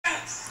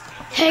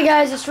Hey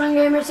guys, it's Run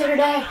Gamers here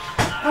today.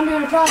 I'm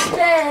doing a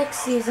prospect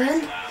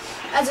season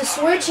as a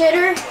switch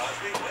hitter.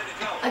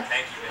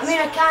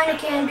 I kind of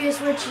can be a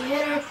switch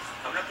hitter.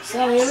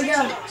 So here we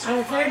go. I'm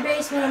a third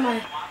baseman, and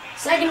my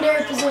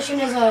secondary position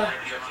is a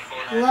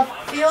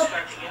left field.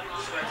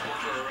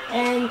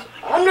 And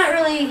I'm not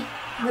really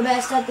the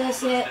best at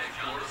this yet.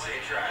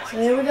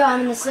 So here we go. I'm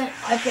in the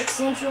I picked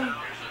Central.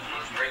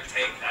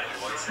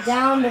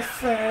 Down to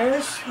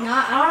first. I don't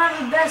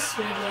have the best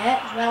speed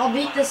yet, but I'll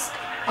beat this.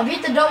 I'll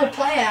beat the double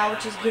play out,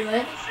 which is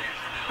good.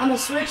 I'm a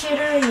switch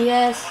hitter, and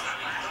yes,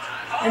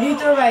 I do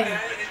throw righty.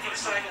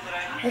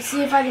 Let's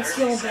see if I can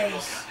steal a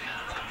base.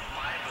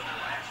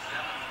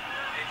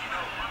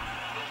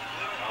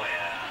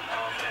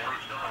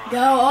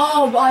 Go!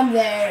 Oh, I'm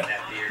there.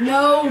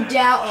 No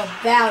doubt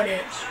about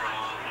it.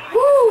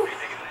 Woo!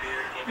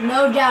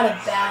 No doubt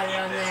about it,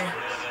 I'm there.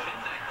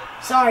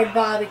 Sorry,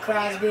 Bobby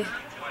Crosby.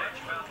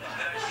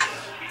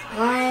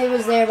 I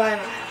was there by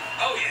my.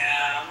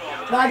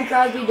 Bobby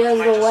Crosby did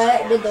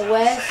the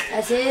West.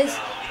 That's his.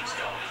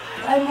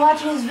 I'm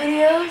watching his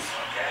videos.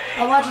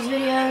 I watch his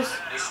videos.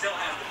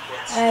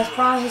 As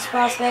his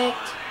prospect.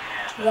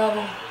 Love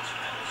him.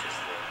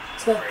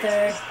 Let's go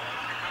third.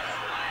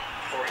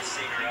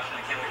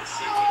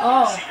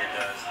 Oh,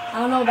 I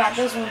don't know about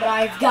this one, but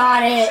I've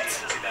got it.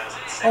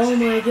 Oh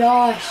my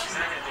gosh.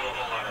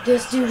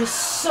 This dude is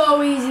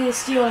so easy to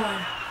steal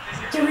on.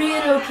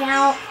 3-0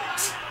 count.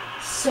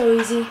 So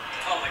easy.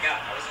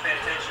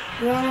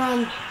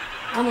 Run.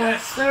 I'm on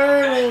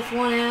third with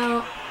 1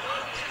 out.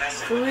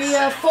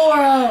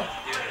 4-0.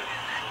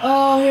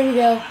 Oh, here we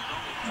go.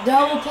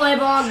 Double play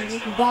Bob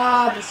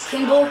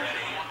Kimball.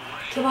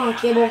 Come on,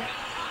 Kimball.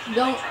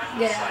 Don't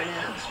get out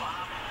now.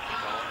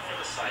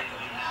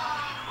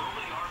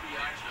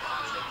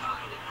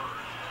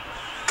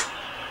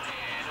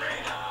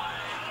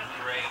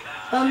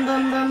 Bum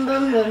bum bum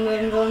bum bum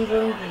bum bum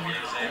bum bum.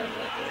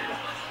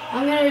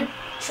 I'm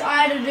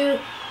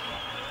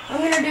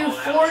gonna do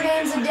 4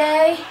 games a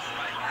day.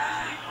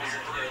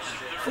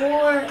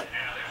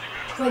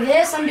 For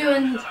this, I'm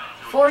doing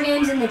 4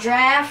 games in the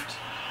draft.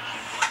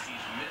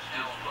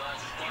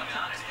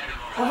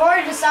 I've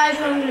already decided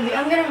who I'm gonna be.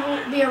 I'm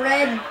gonna be a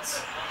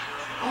Reds.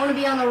 I want to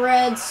be on the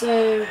Reds,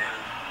 so,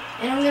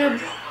 and I'm gonna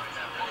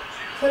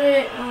put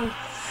it on.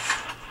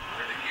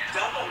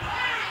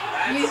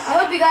 I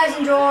hope you guys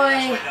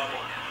enjoy.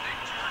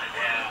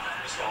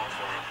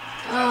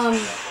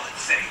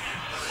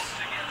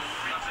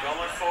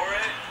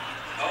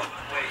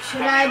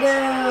 Should I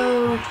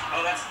go?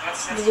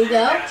 Did he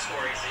go?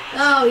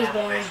 Oh, he's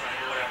boring.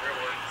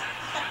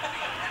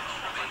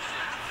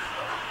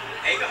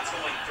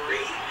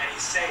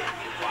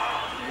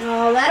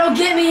 Oh, that'll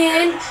get me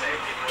in.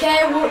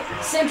 Okay,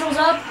 Central's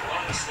up.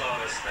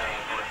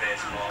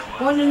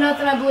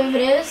 1-0, I believe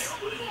it is.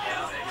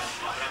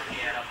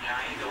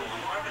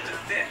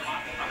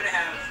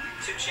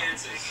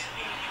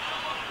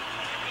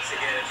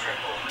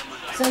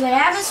 So they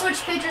haven't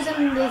switched pitchers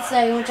in the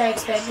second, which I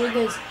expected,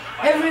 because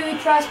every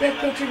prospect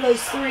pitcher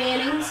goes 3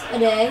 innings a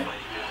day.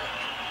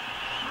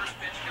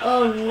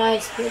 Oh,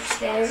 nice pitch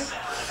there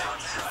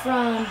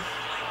from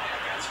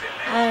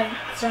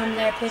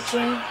their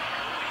pitching.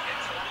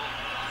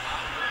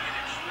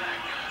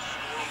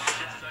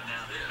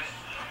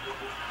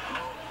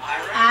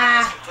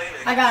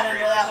 I got under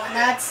that one.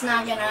 That's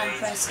not going to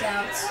impress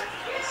scouts.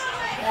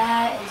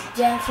 That is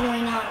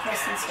definitely not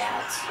impressing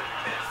scouts.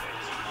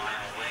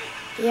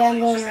 Yeah, I'm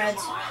going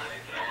Reds.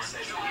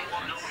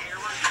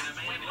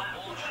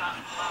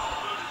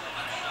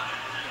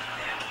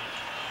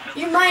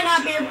 You might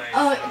not be,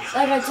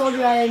 like I told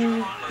you,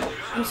 I'm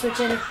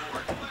switching.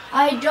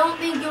 I don't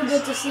think you'll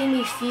get to see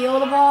me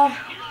field a ball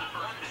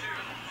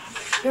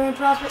during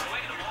prospect.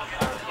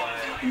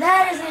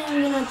 That isn't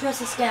even going to impress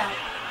a scout.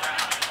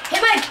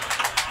 Hit my,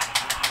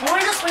 I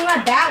wanted to swing my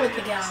bat with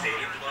the guy.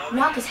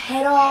 Knock his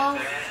head off.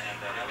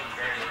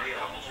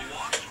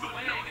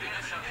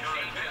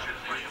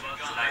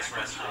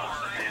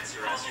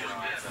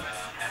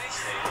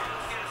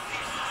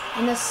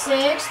 In the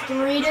 6th,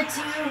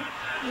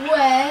 3-2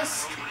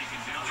 West,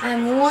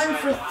 and 1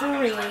 for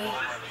 3.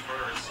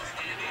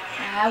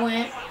 I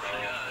went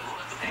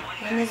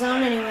in the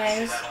zone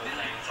anyways.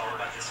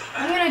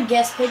 I'm gonna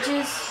guess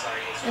pitches,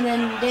 and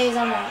then days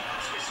I'm out.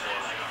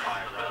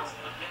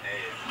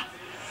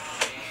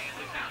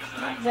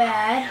 Not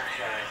bad.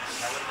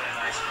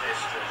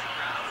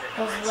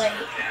 It was late.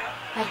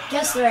 I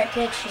guess the right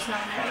pitch, just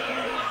not in the right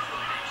area.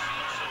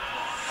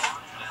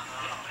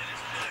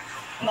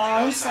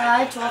 Ball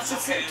inside, 12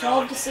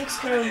 to 6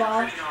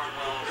 curveball.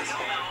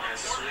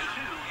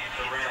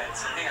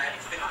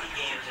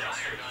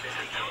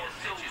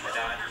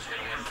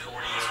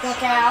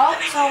 Struck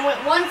out, so I went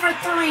 1 for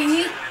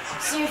 3.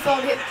 See if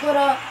I'll get put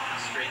up.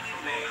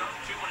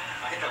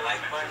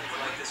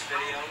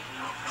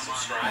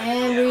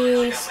 And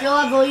we still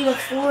have the lead of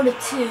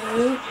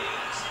 4-2.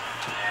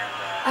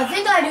 I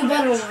think I do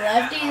better with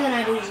lefty than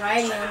I do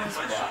righty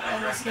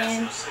in this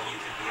game.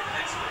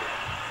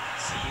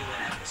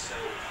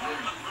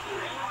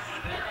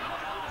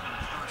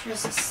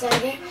 Just a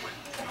second.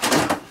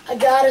 I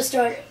gotta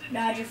start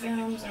Dodger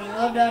films. I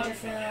love Dodger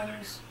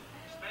films.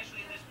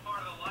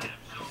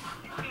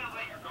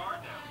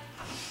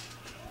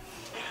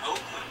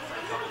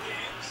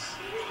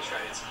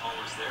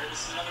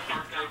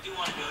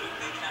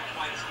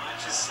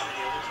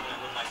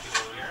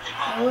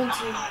 I went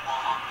to.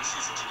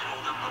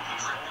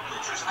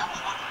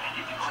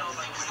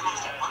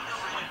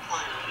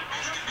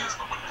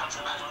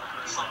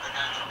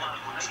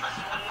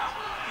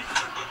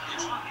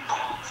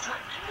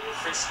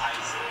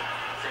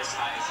 Chris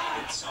Heisey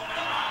did so many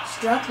miles.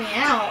 Struck me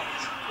out.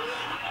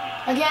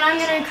 Again, I'm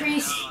gonna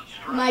increase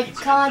my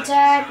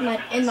contact, my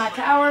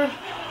power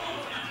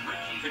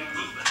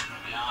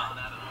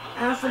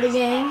after the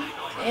game.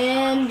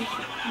 And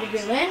did we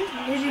win?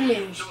 Did we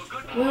lose?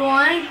 We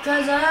won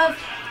because of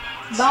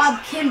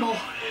Bob Kimball,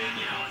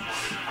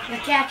 the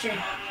catcher.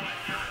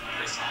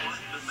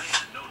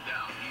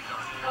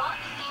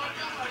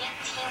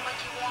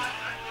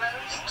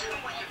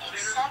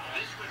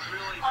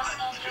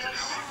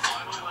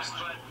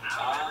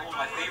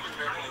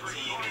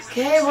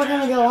 Okay, we're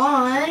gonna go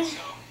on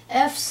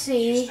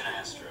FC.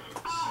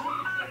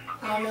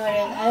 I don't know what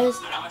that is.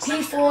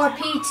 P4,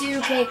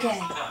 P2, KK.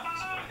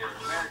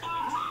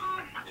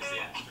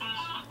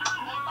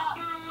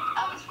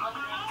 I was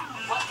wondering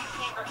what your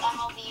favorite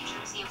MLB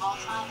jersey of all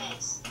time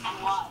is and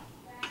why.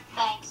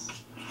 Thanks.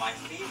 My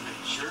favorite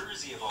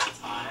jersey of all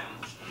time,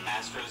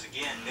 Astros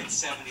again,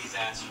 mid-70s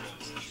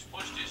Astros. He's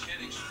pushed his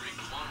hitting streak,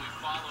 one we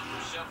followed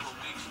for several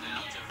weeks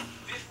now, to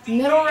 50.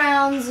 Middle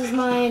rounds is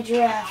my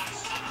draft.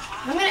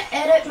 I'm gonna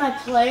edit my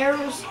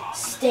players'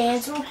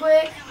 stance real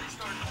quick.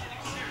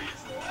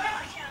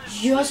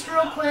 Just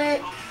real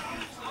quick.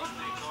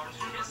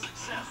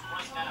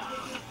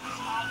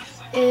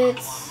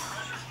 It's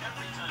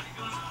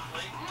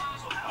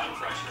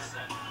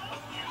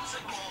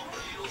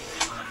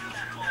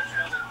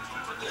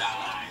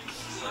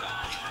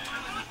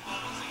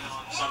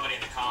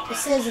it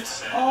says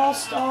it's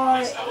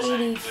All-Star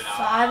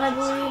 85, I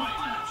believe.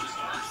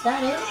 Is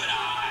that it?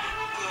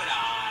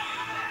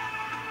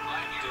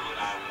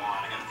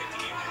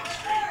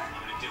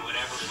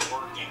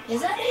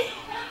 Is that it?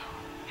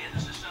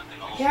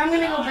 Here, I'm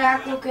gonna go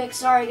back real quick.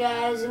 Sorry,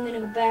 guys. I'm gonna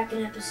go back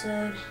an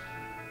episode.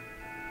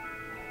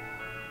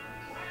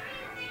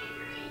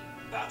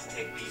 About to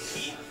take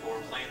BP before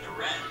playing the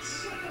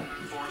Reds.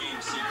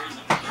 4-game series.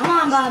 Come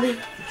on, Bobby.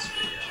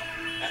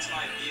 That's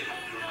my view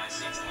from my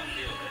seats on the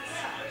field.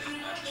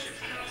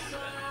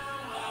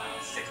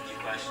 Let's take a few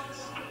questions.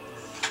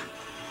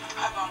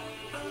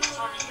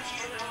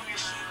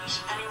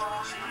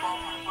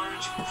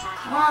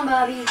 Come on,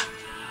 Bobby.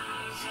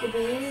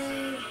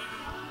 Skibby.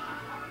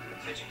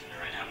 Pitching to me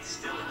right now is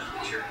still in the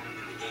picture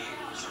in the game.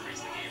 For some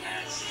reason, the game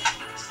has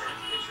started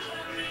pitcher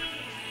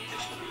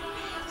pitching to me.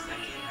 Does that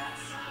game have?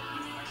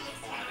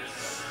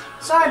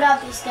 Sorry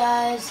about this,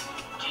 guys.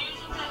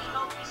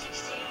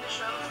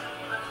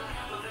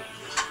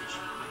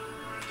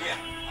 Yeah,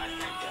 I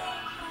think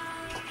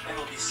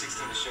MLB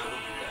 16 the show would be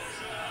better.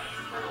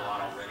 I've heard a lot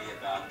already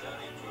about the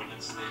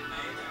improvements they've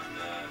made,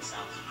 and it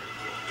sounds pretty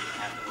cool. We even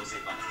have the Jose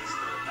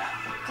Bautista back.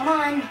 Come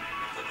on.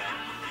 Put that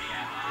in the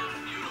after.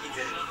 He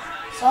did it.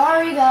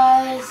 Sorry,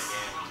 guys.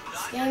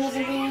 This game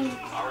isn't being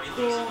Already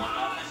cool. losing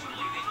 1-0.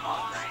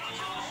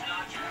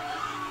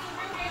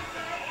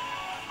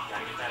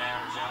 Gotta get that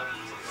average up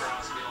to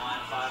Crosby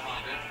line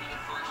 500.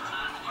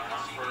 And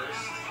on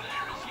first.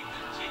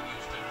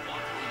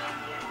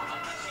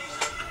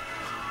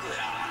 Good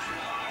eye.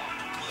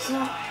 So,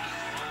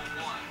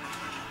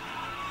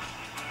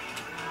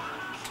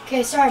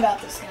 okay, sorry about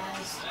this,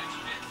 guys.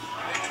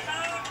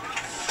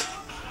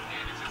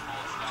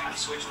 I've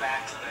switched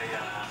back to the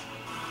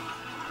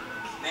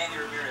Manny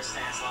Ramirez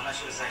stance. Well, I'm not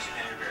sure this is actually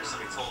Manny Ramirez.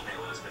 Somebody told me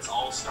it was, but it's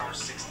All-Star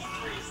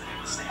 63 is the name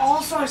of the stance.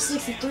 All-Star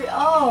 63.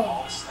 Oh,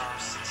 All-Star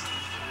 63.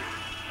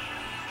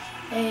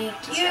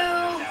 thank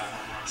you.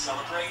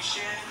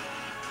 Celebration.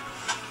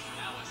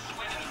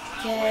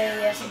 Okay,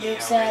 yes, I do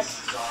accept. Raises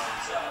his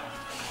arms up.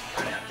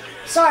 Right after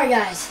he Sorry,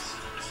 guys.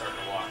 started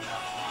to walk down the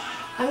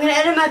line. I'm gonna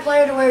edit my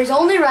player to where he's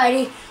only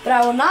righty, but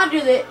I will not do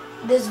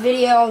this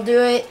video. I'll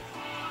do it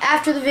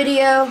after the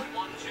video.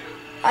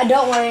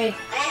 Don't worry.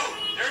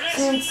 There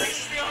it is.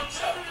 Raises the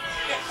arms up.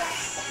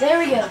 There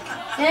we go.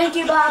 Thank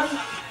you, Bobby.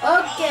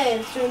 Okay,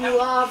 let's turn you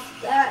off.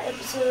 That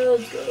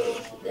episode's go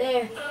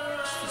there.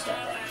 Just start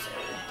that episode.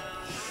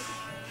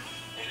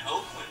 In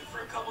Oakland for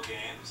a couple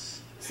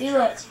games. See,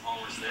 Tried look. some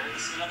homers there.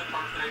 This is another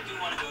park that I do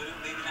want to go to.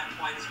 Maybe not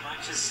quite as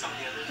much as some of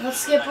the others. Let's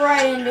skip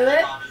right into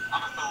it.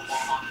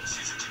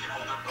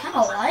 Kind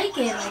of like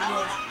it like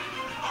this.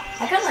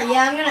 I kind of like.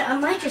 Yeah, I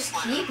might just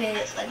keep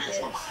it like this.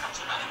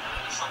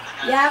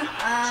 Yeah,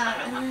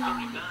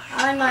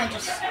 I might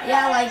just.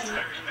 Yeah, I like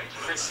it.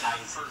 Chris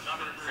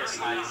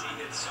Heisey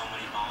hit so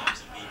many bombs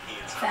and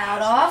BP. It's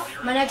Fouled off.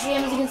 My next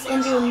game is against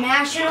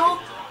International,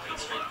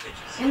 straight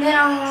pitches. and then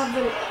I'll have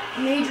the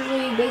Major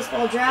League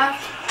Baseball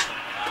draft.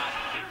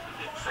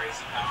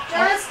 Crazy power.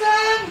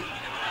 Justin,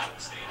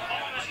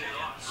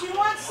 she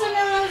wants to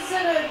know is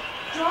it a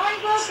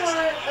drawing book or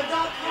a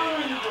dog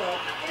coloring book?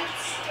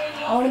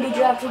 I want to be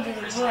drafted to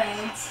the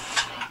Braves.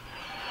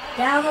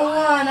 Down the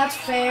line, that's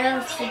fair.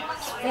 It's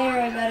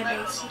fair, I got a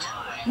base.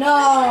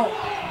 No!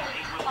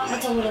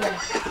 That's a little bit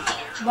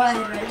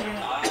right there.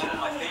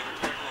 My favorite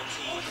Brooklyn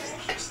team is the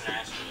Houston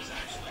Astros,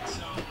 actually.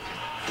 So,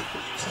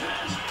 Houston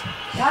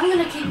Astros. I'm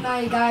gonna keep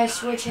my guy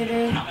switch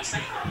hitter. I'm a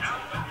second.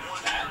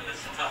 That is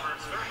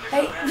tough.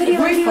 Hey,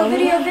 video.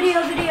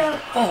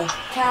 Oh,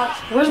 Couch.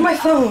 where's my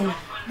phone?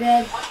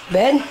 Dead.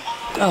 Bed?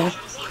 Oh,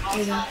 There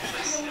you go.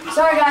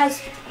 Sorry,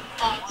 guys.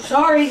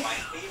 sorry. My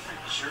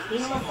favorite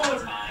jersey of all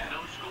time,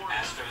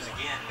 Astros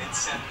again,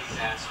 mid-70s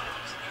Astros.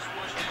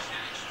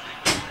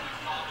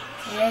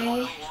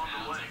 Okay.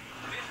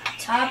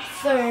 Top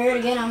third.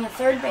 Again, on the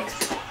third base.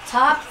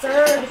 Top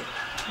third.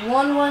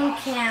 1-1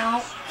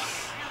 count.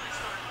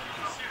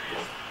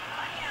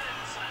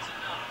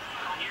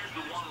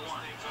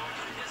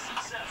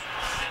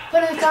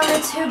 Put in the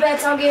comments who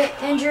bets I'll get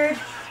injured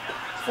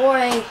for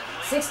a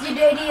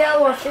 60-day DL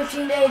or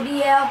 15-day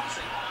DL.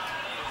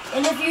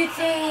 And if you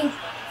think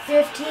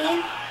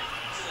 15,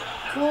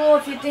 cool.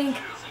 If you think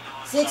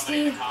 60,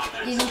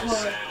 even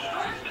cooler.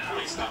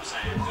 Please stop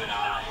saying good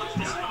eye.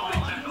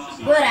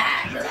 Good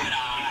eye.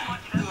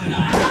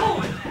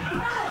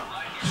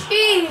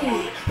 Jeez.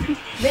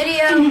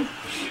 Video.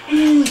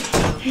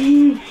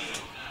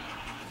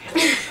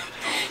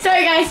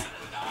 Sorry, guys.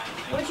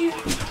 What'd you?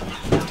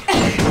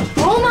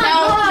 Oh my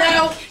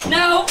god!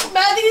 No,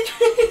 Matthew.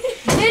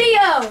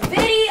 Video.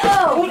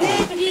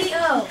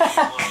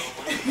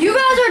 You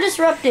guys are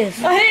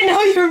disruptive. I didn't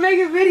know you were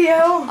making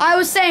video. I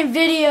was saying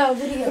video.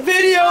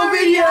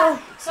 Video.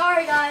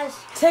 Sorry, guys.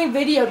 Saying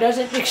video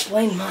doesn't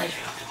explain much.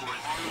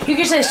 You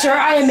can say, sir,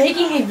 I am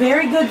making a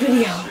very good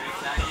video.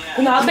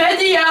 Not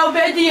video.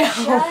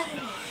 Shut.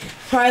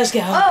 Alright, let's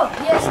go. Oh,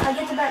 yes, I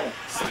get the bet.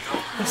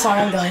 I'm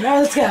sorry, I'm going.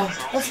 Alright, let's go.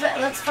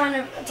 Let's find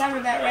a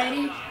timer bet.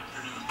 Ready?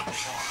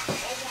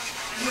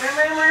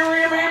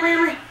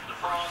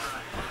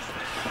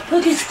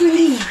 Look at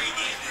Scooty.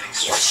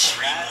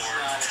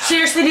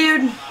 Seriously,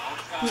 dude? No.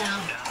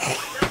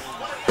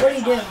 What do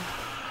you do?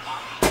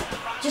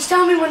 Just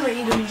tell me when we're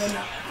eating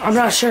dinner. I'm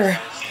not sure.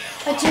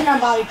 That's you, not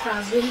Bobby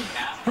Crosby.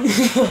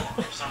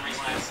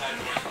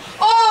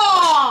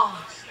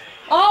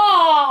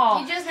 Oh!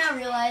 You just now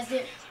realized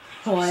it.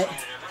 What?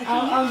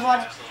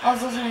 I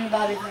was listening to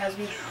Bobby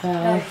Crosby.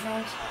 Oh.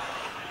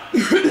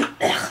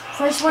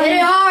 First one. Hit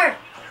it hard.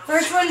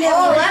 First one down.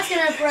 Oh, that's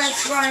gonna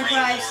press Brian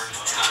Price.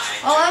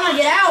 Oh, I'm gonna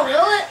get out,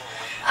 will it?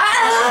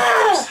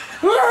 Ah!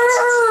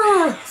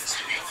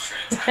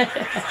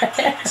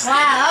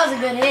 Wow, that was a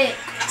good hit.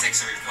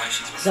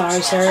 Sorry, I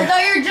sir.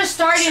 thought you were just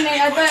starting it.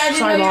 I didn't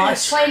Sorry, know you were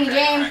boss. playing the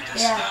game.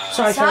 Yeah.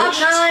 Sorry, Top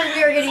coach. 9,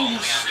 we are getting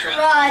destroyed.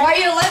 Why are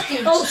you a lefty?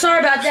 Oh, sorry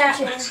about that.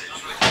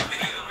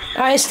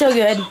 Alright, it's still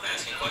good.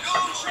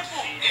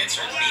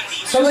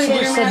 Somebody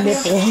just said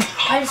nipple.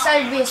 I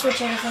decided to be a switch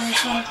hitter for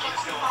this one.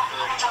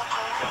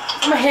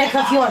 I'm gonna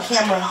handcuff you on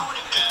camera.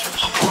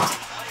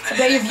 I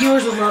bet your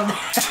viewers would love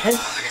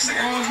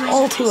that.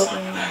 All two of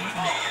them.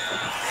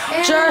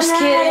 And Just that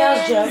kidding, I was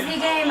ends joking. the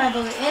game, I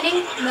believe.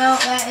 Inning? No,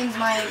 that ends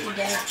my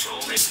day.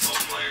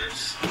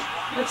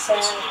 That's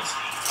sad.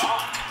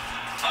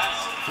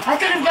 I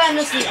could have gotten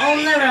us the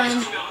only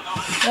run,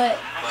 but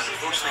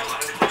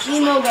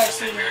Emo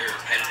Garcia.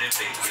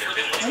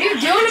 What are you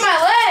doing to my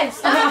legs?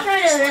 Stop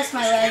trying to arrest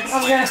my legs.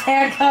 I'm gonna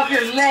handcuff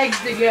your legs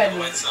together.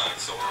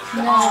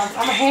 No. I'm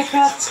gonna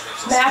handcuff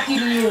Matthew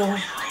to you.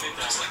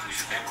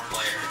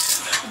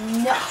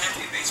 No.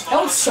 That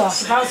would suck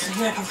if I was to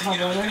handcuff my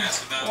brother.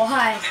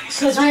 Why?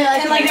 Because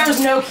there was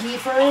no key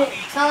for it.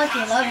 It's not like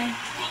you love him.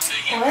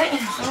 What?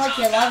 It's not like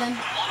you love him.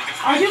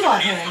 I do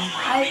love him.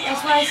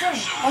 That's what I said.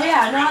 Oh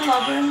yeah, no, I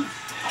love him.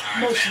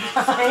 Most of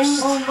the time.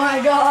 Oh my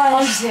I'm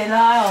gosh. just kidding,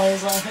 I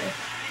always love him.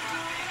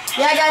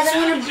 Yeah, guys,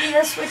 I'm going to be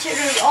the switch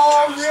hitter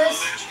all of this.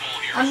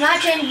 I'm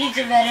not changing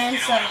to veteran,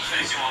 so.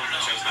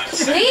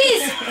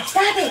 Please!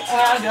 Stop it!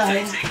 Oh,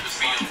 God.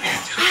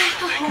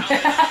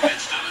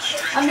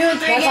 I'm doing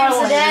 3 That's games all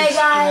I a day, wanted.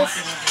 guys.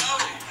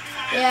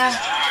 Yeah.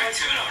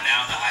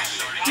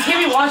 You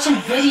can't be watching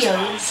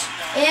videos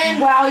And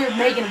while you're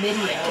making a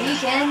video. you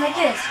can like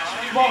this.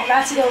 Well,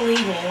 that's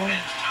illegal.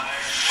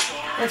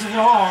 That's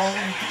wrong.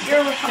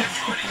 You're wrong.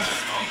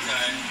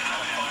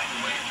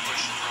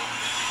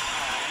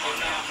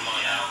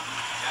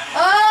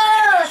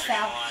 Oh, that's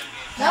foul.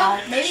 No,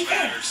 maybe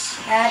fair.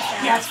 That's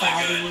foul. That's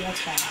foul, dude.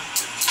 That's foul.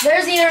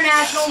 There's the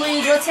International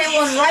League. Let's hit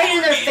one right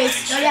in their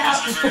face. Go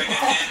out.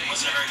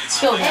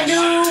 Still And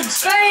good.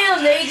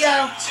 bam, there you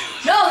go.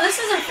 No, this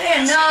isn't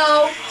fair.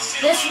 No.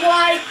 This is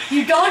why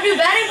you don't do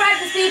batting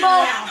practice,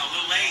 people.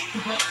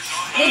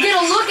 They get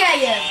a look at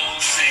you.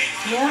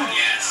 Yeah.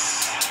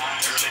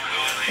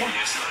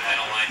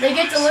 They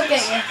get to look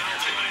at you.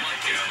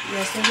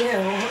 Yes, they do.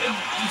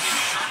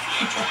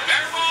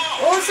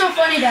 What was so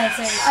funny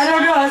downstairs? I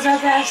don't know. I was about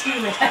to ask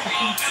you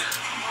that.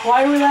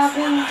 Why are we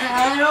laughing?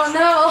 I don't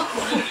know.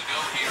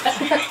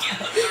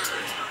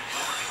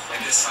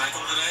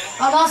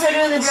 I'm also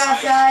doing the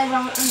draft, guys.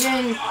 I'm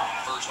doing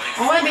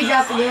I want to be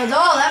dropping goods.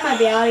 Oh, that might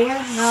be out of here.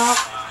 No.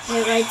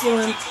 Hit right to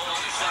him.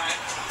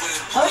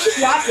 I wish he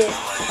dropped it.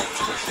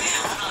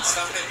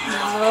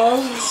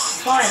 No.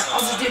 Fine,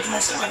 I'll just do it to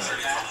myself.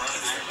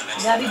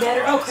 That'd be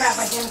better. Oh crap,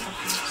 I can't.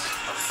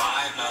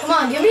 Come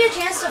on, give me a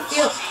chance to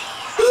feel.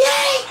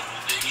 Yay!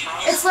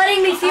 It's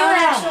letting me feel it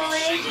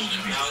actually.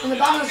 And the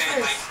ball goes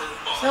first.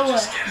 So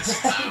what?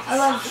 I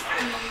love it.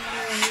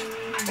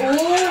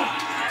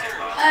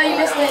 Oh, you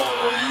missed it.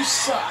 Oh, you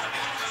suck.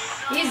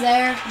 He's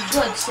there.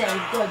 Good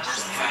save, good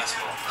save.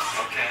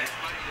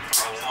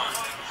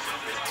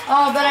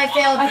 Oh, but I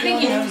failed. I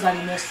think he knows that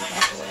he missed it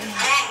that way.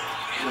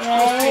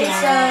 Yay,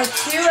 so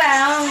 2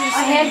 outs.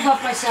 I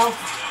handcuffed myself.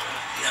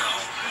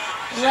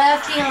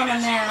 Lefty on the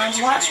mound.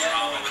 What?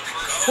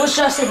 What's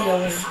Justin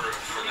doing?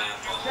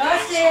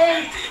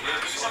 Justin!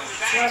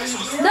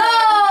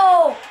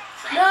 No!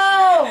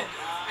 No!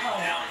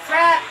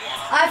 Crap.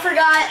 I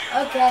forgot.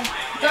 Okay.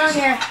 Down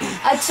here.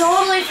 I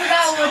totally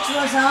forgot which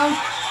was home.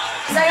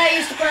 Because I got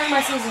used to playing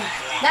my season.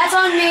 That's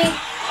on me.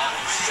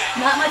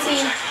 Not my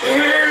team.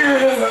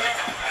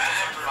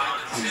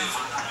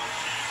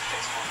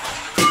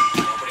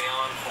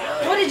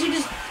 What did you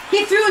just...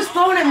 He threw his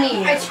phone at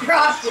me. I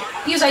dropped it.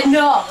 He was like,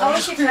 no. I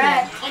wish it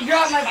cracked. I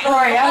dropped my phone.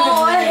 Sorry,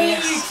 Oh, I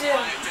hate you too.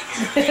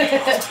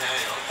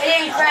 It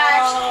didn't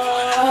crack.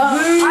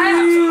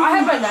 I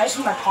had my knife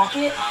in my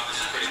pocket,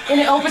 and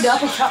it opened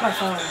up and cut my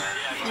phone.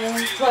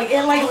 Like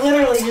it,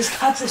 literally just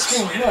cut the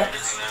screen. Look,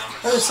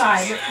 on the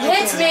side.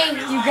 Hits me.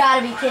 You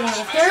gotta be kidding me.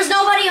 If there was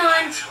nobody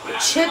on,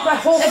 Chipped my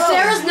whole phone. if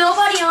there was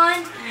nobody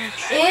on,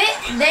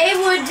 they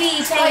would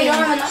be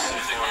paying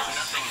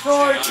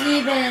for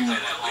even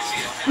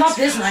Not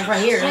this knife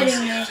right here.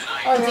 hitting me.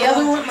 Oh, the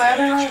other one, my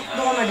other knife,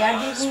 the one my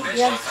dad gave me.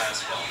 Yeah.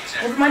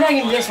 My dad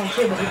gave me this one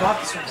too, but he bought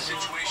this one.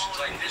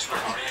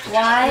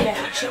 Why?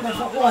 Yeah, chipped my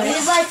phone. What?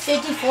 He's like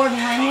 54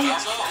 behind me.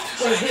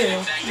 Wait,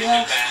 who?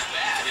 Yeah.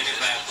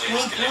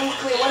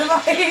 Wait, what am I?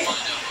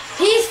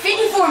 He's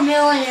 54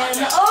 million.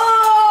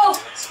 Oh!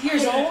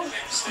 Years old?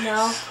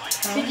 No.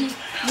 50.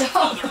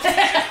 No.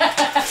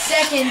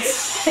 Seconds.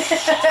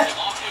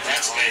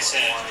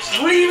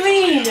 What do you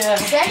mean?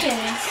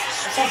 Seconds.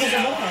 Seconds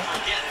of what?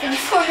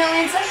 54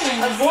 million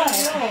seconds. Of what?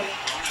 No.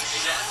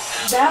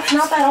 That's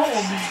not that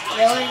old.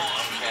 Really?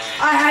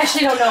 I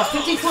actually don't know.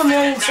 54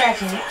 million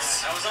seconds.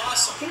 I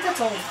think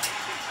that's old.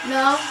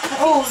 No.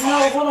 Oh,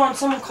 no, hold on.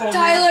 Someone called me.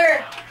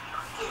 Tyler.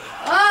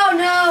 Oh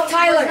no.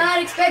 Tyler. Was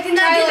not expecting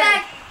that. Get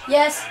back.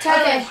 Yes,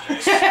 Tyler.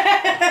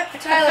 Okay.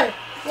 Tyler,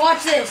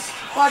 watch this.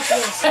 Watch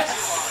this.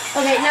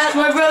 Okay, now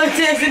My brother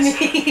texted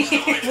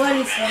me. what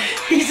is it?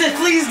 He said,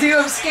 please do.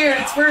 I'm scared.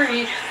 It's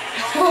furry.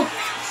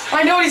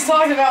 I know what he's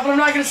talking about, but I'm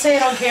not going to say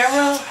it on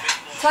camera.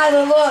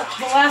 Tyler, look.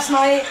 But last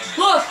night,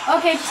 Look.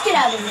 Okay, just get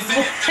out of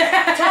here.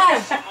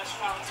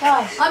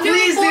 Ty. I'm doing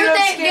Please, 4 dude, I'm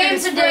scared.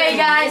 games It's a day, furry.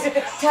 guys.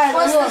 Tyler,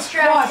 Plus look, the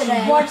strap watch,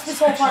 today. watch this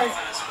whole part.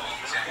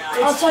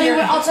 I'll tell you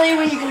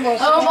when you can look.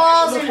 O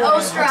balls and O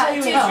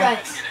strikes. 2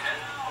 strikes.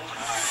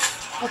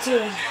 What's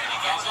it?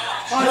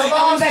 No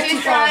balls, 2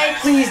 strikes.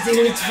 Please,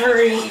 dude, it's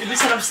furry. He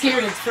said, I'm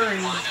scared it's furry.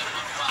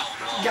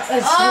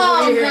 That's so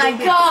Oh weird. my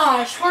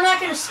gosh, we're not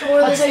gonna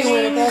score I'll this tell you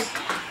what, game. okay?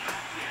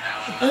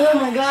 Oh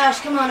my gosh,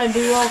 come on, a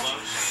duel.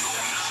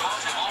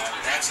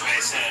 That's what I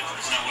said.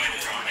 There's no way to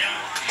throw me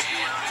out.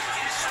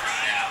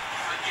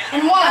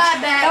 And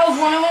watch, that was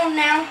one of them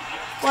now.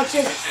 Watch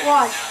this,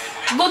 watch.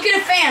 Look at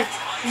a fan.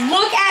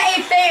 Look at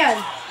a fan.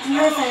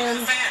 You're a fan.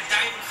 Fan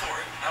diving for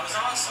it. That was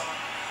awesome.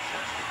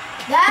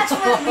 That's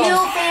what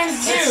real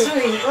fans That's do.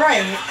 sweet,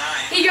 right.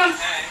 He jumped.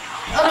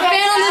 A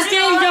fan on this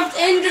game jumped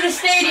into the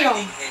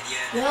stadium.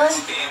 Really?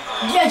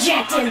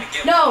 Ejected.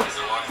 No.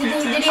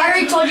 Did he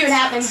already told you it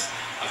happened?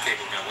 Okay,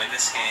 we're gonna win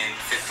this game.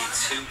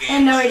 52 games.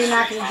 And no, he did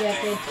not get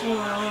ejected. Game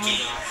winning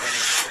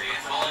period.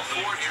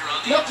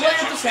 Nope, what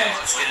did you say?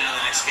 Let's get into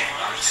the next game.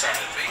 I'm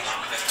excited.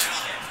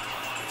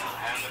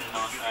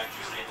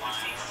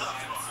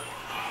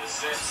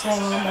 So,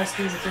 my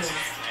Steve too.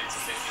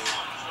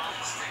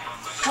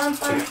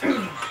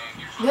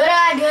 Good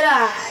eye, good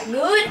eye.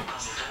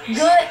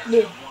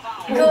 Good.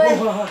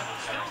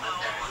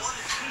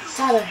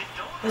 Tyler.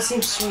 That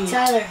seems sweet.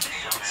 Tyler.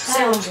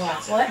 Sounds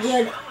like what?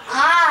 Good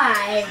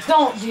eye.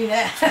 Don't do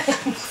that.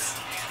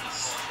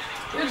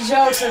 Your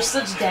jokes are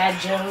such dad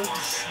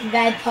jokes.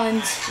 Bad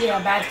puns. Yeah,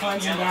 bad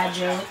puns and dad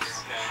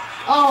jokes.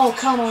 Oh,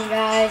 come on,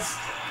 guys.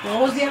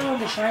 What was the other one?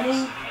 The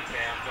Shining?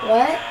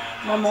 What?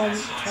 My mom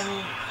told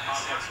me.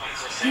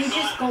 You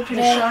just go The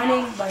play.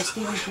 Shining by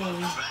Stephen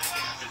King.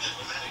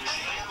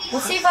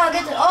 Let's see if I'll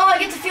get to. Oh, I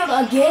get to field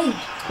a game.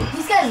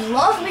 These guys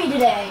love me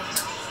today.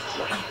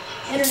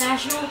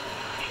 International.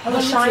 I The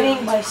love you Shining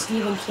too. by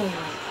Stephen King.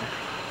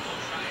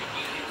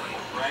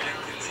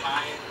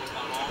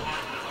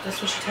 That's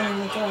what she told me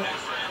to look up.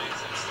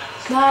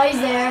 No, he's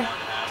there.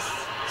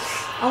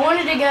 I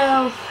wanted to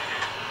go.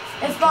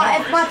 If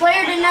my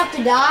player didn't have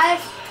to dive,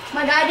 if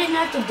my guy didn't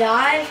have to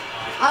dive,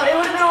 it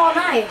would have been all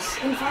nice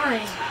and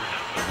fine.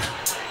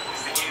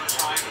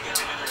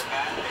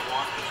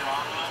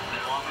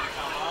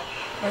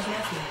 Where's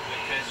Matthew?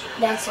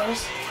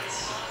 Downstairs.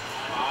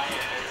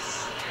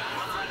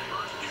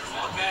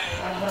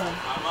 hold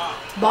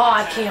on.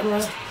 Bye,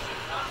 camera.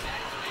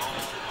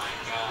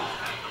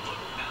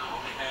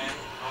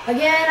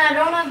 Again, I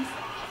don't have.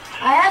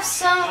 I have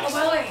some. Oh,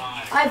 by the way,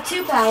 I have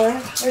 2 power.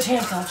 there's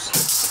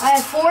handcuffs. I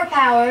have 4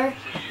 power.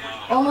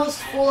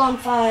 Almost full on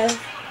 5.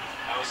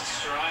 That was a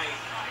strike.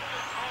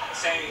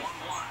 Say,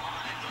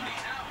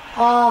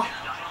 Oh,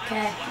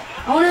 okay.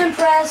 I want to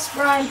impress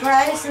Brian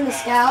Price and the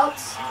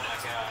Scouts.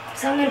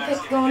 So I'm going to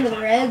pick going to the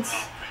Reds.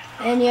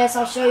 And yes,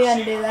 I'll show you how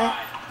to do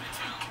that.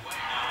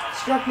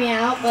 Struck me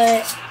out,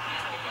 but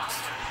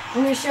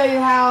I'm going to show you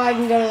how I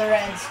can go to the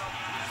Reds.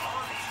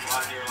 a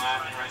lot of you are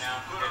laughing right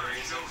now. Good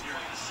reason.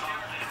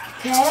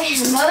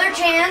 Okay, another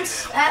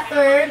chance at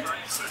third.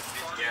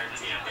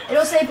 Guaranteed.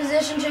 It'll say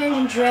position change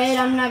and trade.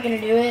 I'm not going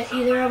to do it,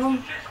 either of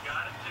them.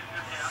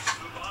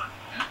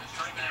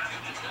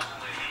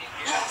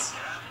 Yes.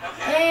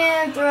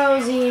 And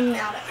throws him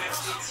out at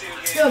first.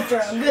 Good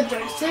throw, good throw.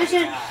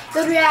 Decision,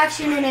 good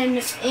reaction, and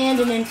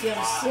an infield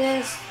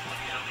assist.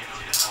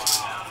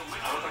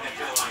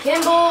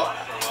 Kimball,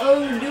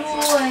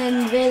 O'Doul,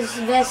 and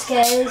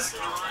Vesquez.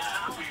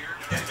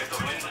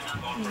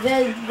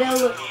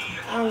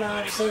 I don't know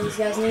how to say these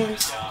guys'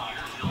 names.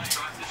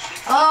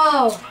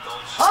 Oh!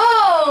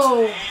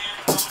 Oh!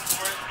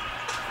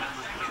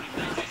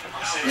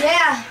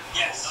 Yeah,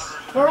 Yes.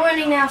 we're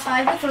winning now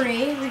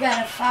 5-3. We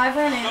got a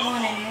 5-run and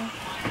 1 inning.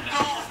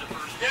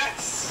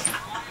 Yes.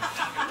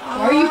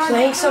 Why are you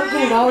playing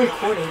something while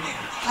recording?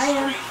 I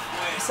am.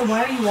 So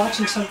why are you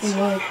watching something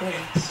while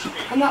recording?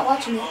 I'm not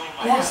watching it.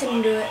 I'm Yeah.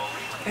 listening to it.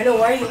 I know,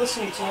 why are you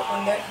listening to it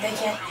when they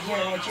can't hear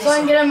what you're So I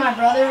can saying? get on my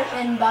brother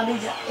and Bobby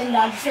in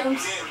Dodger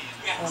films.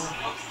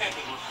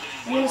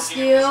 I'm gonna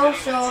steal,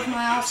 show off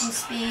my awesome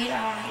speed.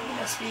 I don't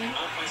have the speed.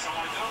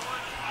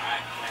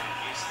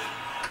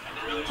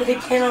 Do they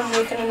plan on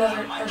making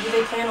another, or do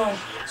they plan on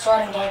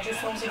starting Dodger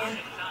films again?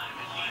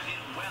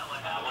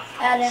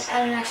 At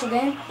an actual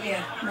game?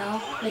 Yeah.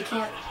 No, they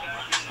can't.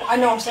 Well, I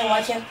know, I'm saying,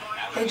 why can't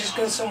they just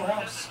go somewhere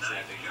else?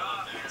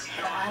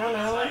 I don't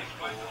know.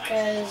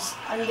 Because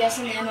I'm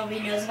guessing the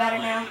MLB knows about it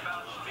now.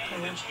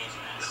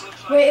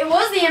 Wait, it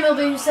was the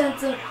MLB who sent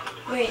the...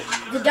 Wait,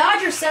 the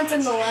Dodgers sent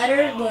them the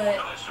letter, but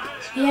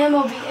the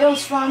MLB... It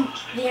was from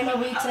the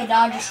MLB to the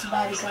Dodgers to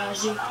Bobby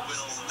Cosby.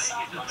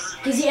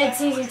 Because he had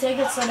season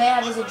tickets, so they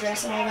had his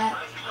address and all that.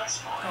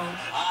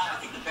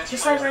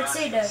 Just like Red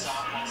State does.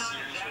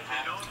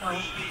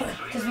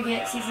 Because we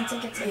get season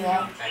tickets.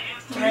 Yeah.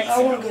 Right.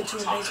 I want to go to a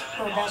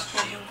baseball or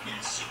basketball game.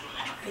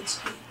 It's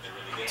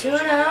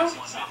 2-0.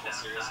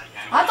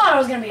 I thought I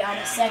was going to be out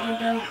in a second,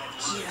 though.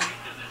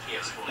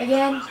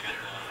 Again,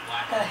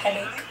 got a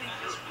headache.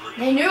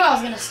 they knew I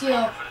was going to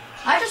steal.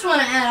 I just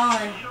want to add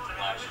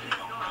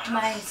on to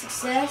my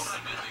success.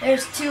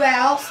 There's 2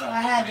 outs, so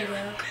I had to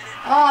go.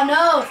 Oh,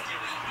 no.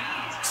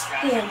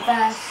 Damn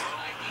fast.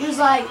 He was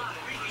like...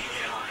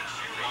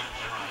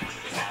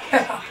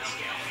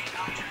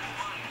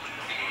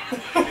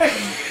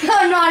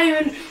 I'm not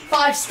even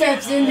 5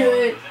 steps into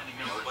it.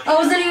 I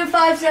wasn't even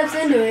 5 steps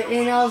into it,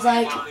 and I was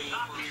like...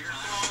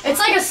 It's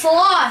like a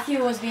sloth he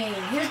was being.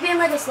 He was being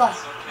like a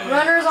sloth.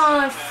 Runner's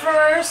on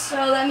first, so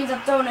that means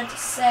I'm throwing it to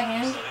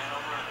second.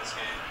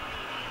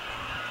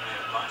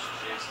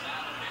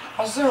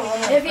 How's there a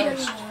runner If he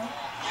first? doesn't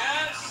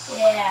know.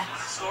 Yeah.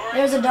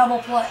 There's a double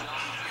play.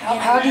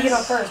 How do you get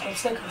on first? I'm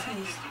still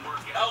confused.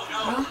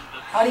 Huh?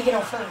 How do you get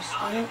on first?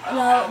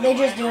 No, they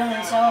just do it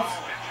themselves.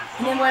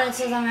 And then when it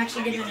says I'm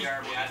actually going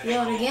to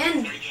field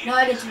again, no,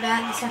 I get to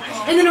bat this time.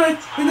 And then no.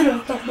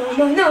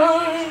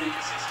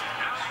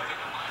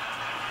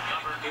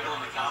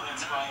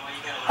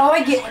 Oh,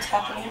 I get what's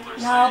happening.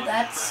 No,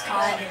 that's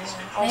caught.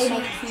 I was so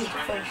Maybe. confused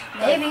at first.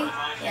 Maybe.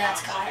 Yeah,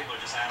 it's caught.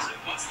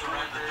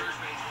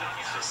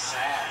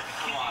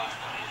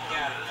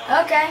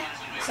 Okay,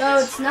 so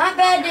it's not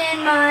bad to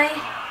end my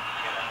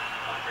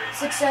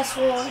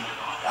successful.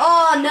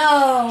 Oh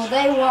no,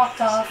 they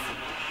walked off.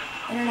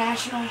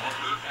 International.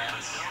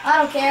 I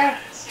don't care.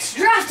 It's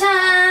draft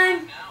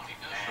time.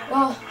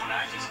 Well,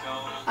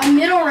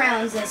 middle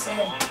rounds, they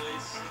said.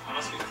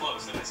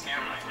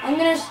 I'm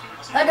gonna,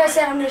 like I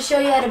said, I'm gonna show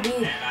you how to be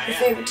your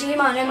favorite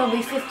team on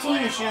MLB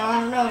 15 to show.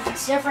 I don't know if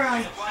it's different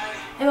on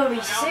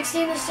MLB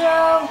 16 to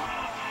show.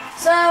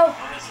 So,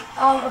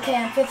 okay,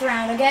 I'm 5th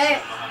round,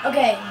 okay?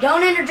 Okay,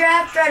 don't enter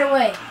draft right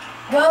away.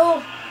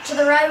 Go to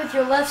the right with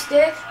your left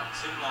stick.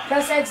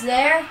 Press X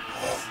there.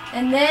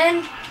 And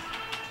then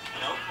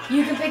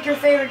you can pick your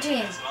favorite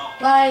team.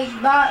 Like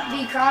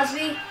Bobby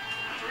Crosby,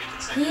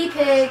 he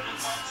picked,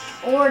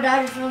 or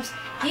Dodger Films,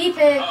 he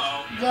picked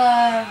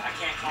the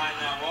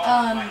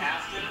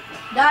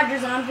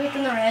Dodgers and I'm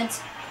picking the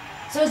Reds.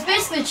 So it's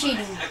basically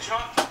cheating.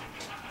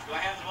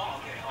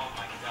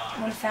 I'm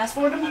going to fast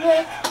forward to the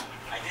pick.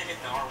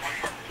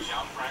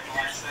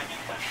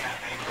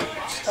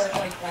 Start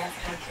like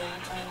laughing at the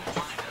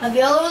time.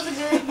 Avila was a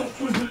good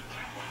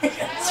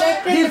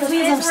start pick in the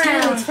 5th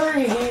round.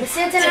 Hurry. The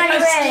Cincinnati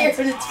Reds.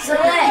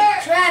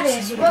 Select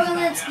Travis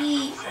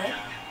Rogolinski.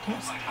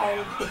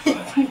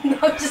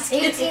 No, just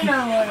 18 on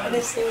I one.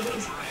 didn't say what it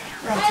was.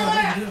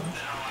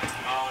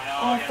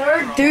 On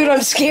third. Dude,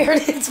 I'm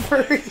scared. It's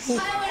furry.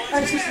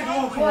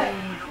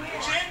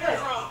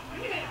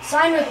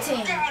 Sign with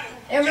team.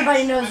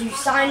 Everybody knows you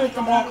sign with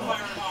the ball club.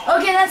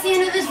 Okay, that's the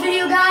end of this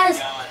video, guys.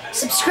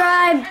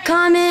 Subscribe,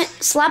 comment,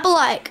 slap a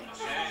like.